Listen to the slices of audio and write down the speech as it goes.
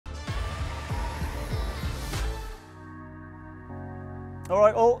All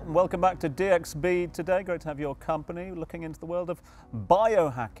right, all, welcome back to DXB today. Great to have your company looking into the world of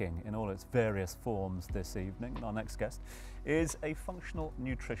biohacking in all its various forms this evening. Our next guest is a functional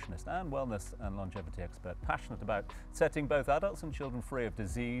nutritionist and wellness and longevity expert, passionate about setting both adults and children free of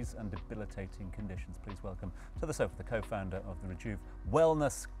disease and debilitating conditions. Please welcome to the sofa the co-founder of the Rejuve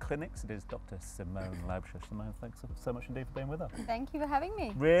Wellness Clinics. It is Dr. Simone Laubscher. Simone, thanks so much indeed for being with us. Thank you for having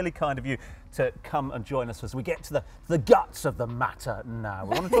me. Really kind of you to come and join us as we get to the guts of the matter now.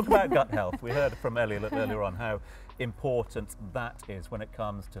 We want to talk about gut health. We heard from Elliot earlier on how important that is when it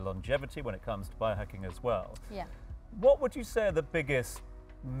comes to longevity, when it comes to biohacking as well. Yeah. What would you say are the biggest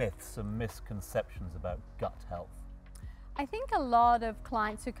myths and misconceptions about gut health? I think a lot of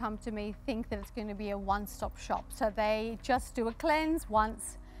clients who come to me think that it's going to be a one-stop shop. So they just do a cleanse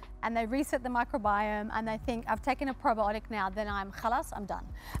once and they reset the microbiome and they think, I've taken a probiotic now, then I'm khalas, I'm done.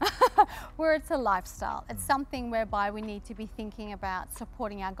 Where it's a lifestyle. It's something whereby we need to be thinking about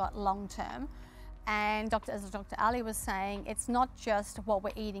supporting our gut long-term. And as Dr. Ali was saying, it's not just what we're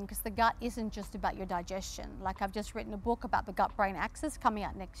eating, because the gut isn't just about your digestion. Like, I've just written a book about the gut-brain axis coming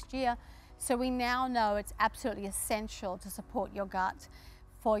out next year. So we now know it's absolutely essential to support your gut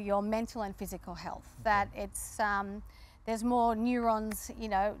for your mental and physical health. That it's, there's more neurons, you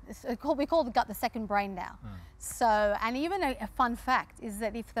know, we call the gut the second brain now. So, and even a fun fact is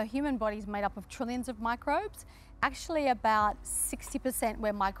that if the human body is made up of trillions of microbes, actually about 60%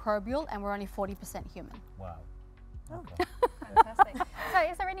 we're microbial and we're only 40% human. Wow. Okay. Fantastic. So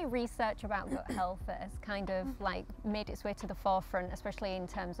is there any research about gut health that has kind of like made its way to the forefront, especially in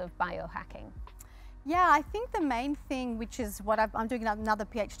terms of biohacking? Yeah, I think the main thing, which is what I'm doing another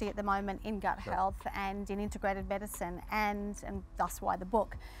PhD at the moment in gut health and in integrated medicine, and that's why the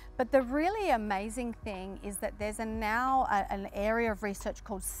book. But the really amazing thing is that there's now an area of research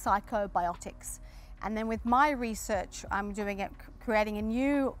called psychobiotics. And then with my research, I'm doing it, creating a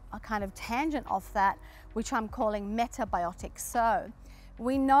new kind of tangent off that, which I'm calling metabiotics. So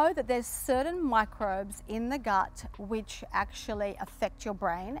we know that there's certain microbes in the gut which actually affect your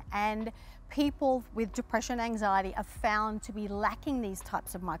brain, and people with depression and anxiety are found to be lacking these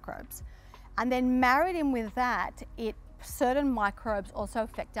types of microbes. And then married in with that, certain microbes also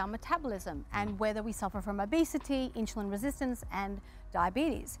affect our metabolism and whether we suffer from obesity, insulin resistance, and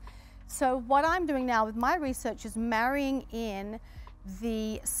diabetes. So what I'm doing now with my research is marrying in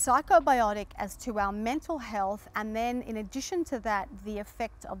the psychobiotic as to our mental health, and then in addition to that, the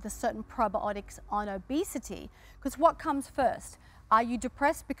effect of the certain probiotics on obesity. Because what comes first? Are you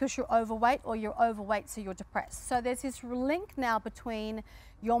depressed because you're overweight, or you're overweight so you're depressed? So there's this link now between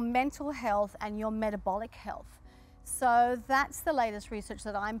your mental health and your metabolic health. So that's the latest research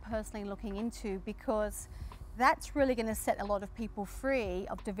that I'm personally looking into, because that's really going to set a lot of people free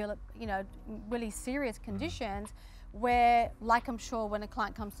of really serious conditions where, like I'm sure when a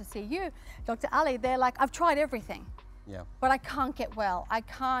client comes to see you, Dr. Ali, they're like, I've tried everything, but I can't get well. I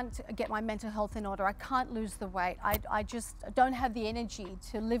can't get my mental health in order. I can't lose the weight. I just don't have the energy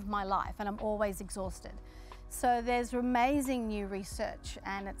to live my life, and I'm always exhausted. So there's amazing new research,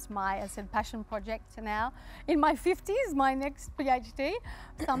 and it's my, as I said, passion project now. In my 50s, my next PhD.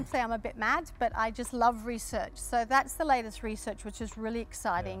 Some say I'm a bit mad, but I just love research. So that's the latest research, which is really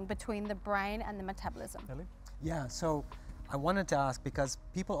exciting, between the brain and the metabolism. Ellie? Yeah, so I wanted to ask, because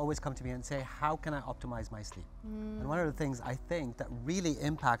people always come to me and say, how can I optimize my sleep? And one of the things I think that really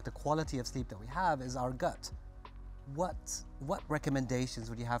impact the quality of sleep that we have is our gut. What recommendations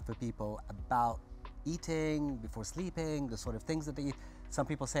would you have for people about eating before sleeping, the sort of things that they eat? Some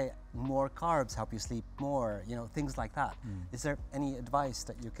people say more carbs help you sleep more, you know, things like that. Is there any advice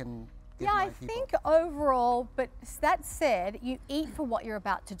that you can give my people? I think overall, but that said, you eat for what you're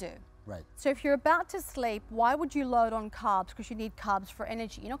about to do. Right. So if you're about to sleep, why would you load on carbs? Because you need carbs for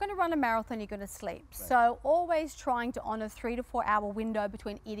energy. You're not going to run a marathon, you're going to sleep. Right. So always trying to honor 3 to 4 hour window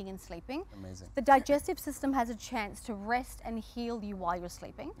between eating and sleeping. Amazing. The digestive system has a chance to rest and heal you while you're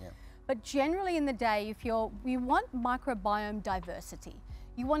sleeping. Yeah. But generally in the day, if you want microbiome diversity.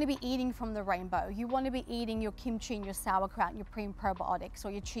 You want to be eating from the rainbow. You want to be eating your kimchi and your sauerkraut and your pre and probiotics,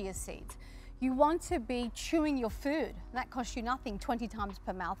 or your chia seeds. You want to be chewing your food. That costs you nothing, 20 times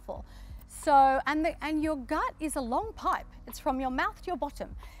per mouthful. So, and your gut is a long pipe. It's from your mouth to your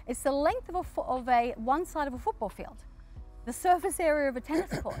bottom. It's the length of one side of a football field, the surface area of a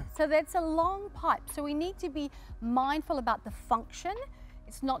tennis court. So that's a long pipe. So we need to be mindful about the function.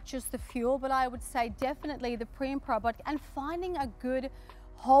 It's not just the fuel, but I would say definitely the pre and probiotic, and finding a good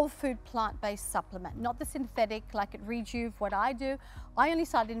whole food plant-based supplement, not the synthetic like at Rejuve, what I do. I only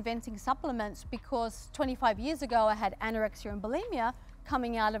started inventing supplements because 25 years ago I had anorexia and bulimia,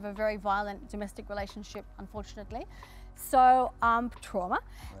 coming out of a very violent domestic relationship, unfortunately. So trauma.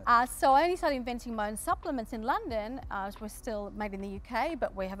 So I only started inventing my own supplements in London. We're still made in the UK,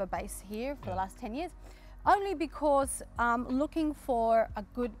 but we have a base here for the last 10 years, only because looking for a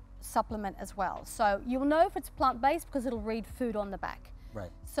good supplement as well. So you'll know if it's plant-based because it'll read food on the back. Right.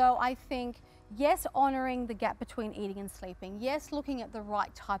 So I think, yes, honoring the gap between eating and sleeping. Yes, looking at the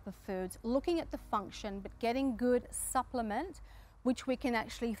right type of foods, looking at the function, but getting good supplement, which we can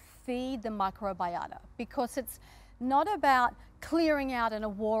actually feed the microbiota, because it's not about clearing out and a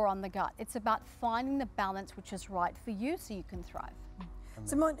war on the gut. It's about finding the balance which is right for you so you can thrive.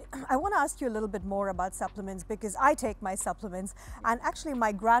 Simone, I want to ask you a little bit more about supplements, because I take my supplements, and actually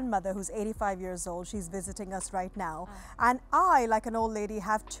my grandmother, who's 85 years old, she's visiting us right now, and I, like an old lady,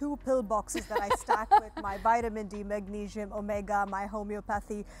 have 2 pill boxes that I stack with my vitamin D, magnesium, omega, my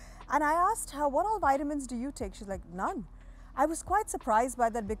homeopathy. And I asked her, what all vitamins do you take? She's like, none. I was quite surprised by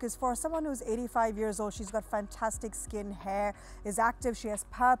that, because for someone who's 85 years old, she's got fantastic skin, hair, is active, she has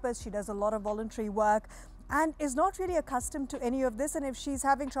purpose, she does a lot of voluntary work, and is not really accustomed to any of this. And if she's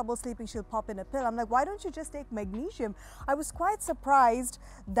having trouble sleeping, she'll pop in a pill. I'm like, why don't you just take magnesium? I was quite surprised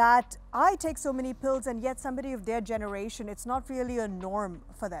that I take so many pills, and yet somebody of their generation, it's not really a norm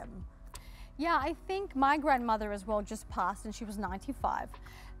for them. Yeah, I think my grandmother as well just passed, and she was 95.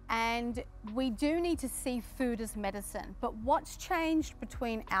 And we do need to see food as medicine. But what's changed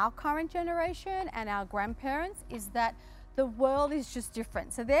between our current generation and our grandparents is that the world is just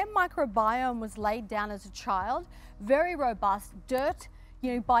different. So their microbiome was laid down as a child, very robust, dirt,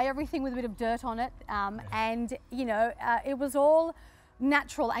 you know, buy everything with a bit of dirt on it. And, you know, it was all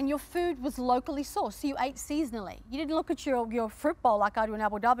natural, and your food was locally sourced. So you ate seasonally. You didn't look at your fruit bowl like I do in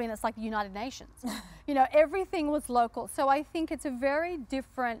Abu Dhabi and it's like the United Nations. You know, everything was local. So I think it's a very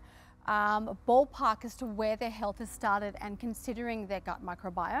different ballpark as to where their health has started and considering their gut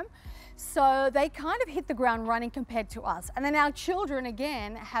microbiome. So they kind of hit the ground running compared to us. And then our children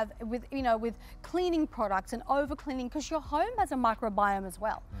again have with cleaning products and over cleaning, because your home has a microbiome as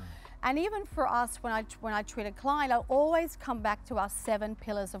well. And even for us, when I treat a client, I always come back to our 7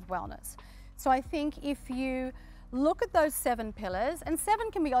 pillars of wellness. So I think if you look at those 7 pillars, and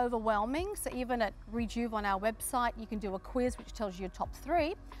 7 can be overwhelming, so even at Rejuve on our website, you can do a quiz which tells you your top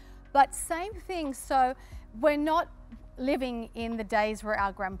 3, but same thing. So we're not living in the days where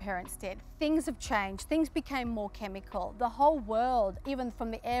our grandparents did. Things have changed. Things became more chemical. The whole world, even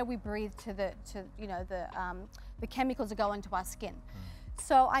from the air we breathe to the chemicals that go into our skin.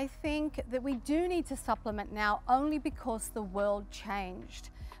 So I think that we do need to supplement now, only because the world changed.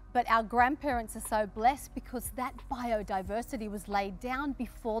 But our grandparents are so blessed because that biodiversity was laid down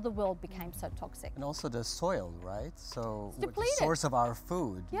before the world became so toxic. And also the soil, right? So It's the source of our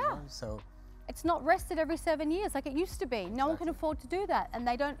food. Yeah. You know? So it's not rested every 7 years like it used to be. No one can afford to do that, and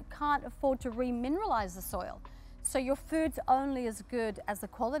they can't afford to remineralize the soil. So your food's only as good as the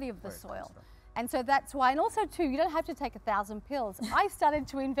quality of the soil. And so that's why, and also too, you don't have to take 1,000 pills. I started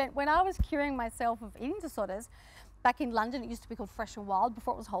to invent, when I was curing myself of eating disorders, back in London, it used to be called Fresh and Wild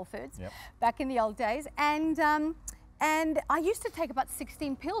before it was Whole Foods, back in the old days. And I used to take about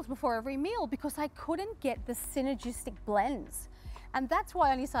 16 pills before every meal because I couldn't get the synergistic blends. And that's why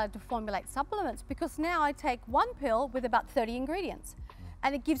I only started to formulate supplements, because now I take 1 pill with about 30 ingredients.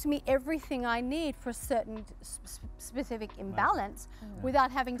 And it gives me everything I need for a certain specific imbalance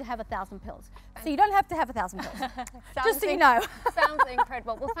without having to have 1,000 pills. So you don't have to have 1,000 pills, just so you know. Sounds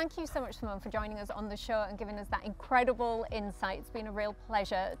incredible. Well, thank you so much, Simone, for joining us on the show and giving us that incredible insight. It's been a real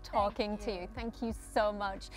pleasure talking to you. Thank you so much.